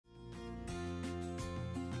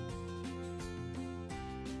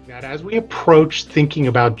that as we approach thinking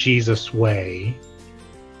about Jesus' way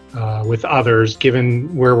with others,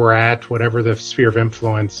 given where we're at, whatever the sphere of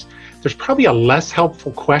influence, there's probably a less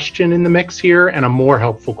helpful question in the mix here and a more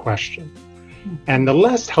helpful question. And the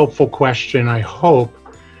less helpful question, I hope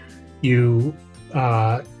you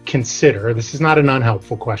consider, this is not an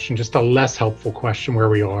unhelpful question, just a less helpful question where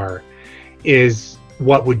we are, is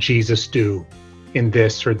what would Jesus do in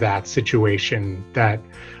this or that situation?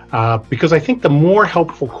 Because I think the more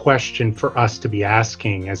helpful question for us to be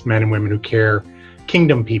asking as men and women who care,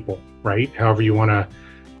 kingdom people, right? However you want to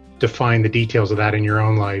define the details of that in your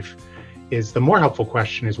own life, is the more helpful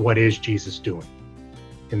question is, what is Jesus doing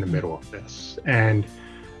in the middle of this? And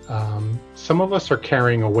some of us are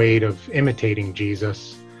carrying a weight of imitating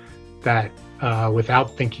Jesus that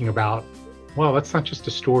without thinking about, well, that's not just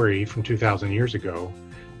a story from 2,000 years ago,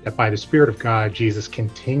 that by the Spirit of God, Jesus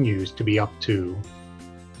continues to be up to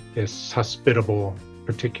this hospitable,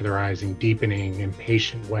 particularizing, deepening,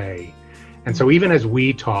 impatient way. And so even as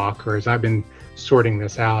we talk, or as I've been sorting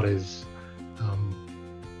this out, is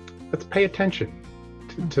let's pay attention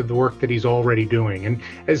to the work that he's already doing. And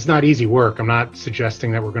it's not easy work. I'm not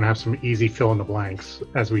suggesting that we're going to have some easy fill in the blanks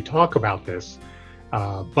as we talk about this.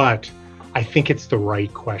 But I think it's the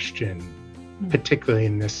right question, particularly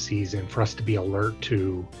in this season, for us to be alert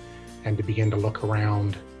to and to begin to look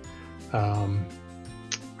around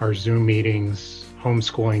our Zoom meetings,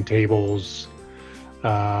 homeschooling tables,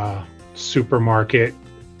 supermarket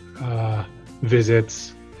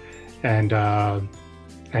visits, and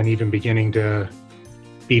even beginning to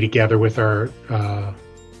be together with our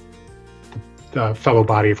the fellow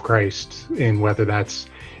body of Christ, in whether that's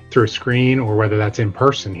through a screen or whether that's in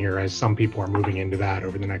person here, as some people are moving into that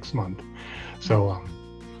over the next month. So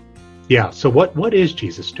so what is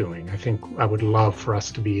Jesus doing? I think I would love for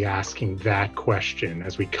us to be asking that question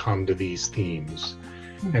as we come to these themes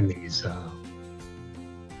and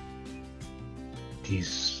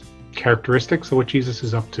these characteristics of what Jesus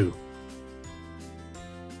is up to.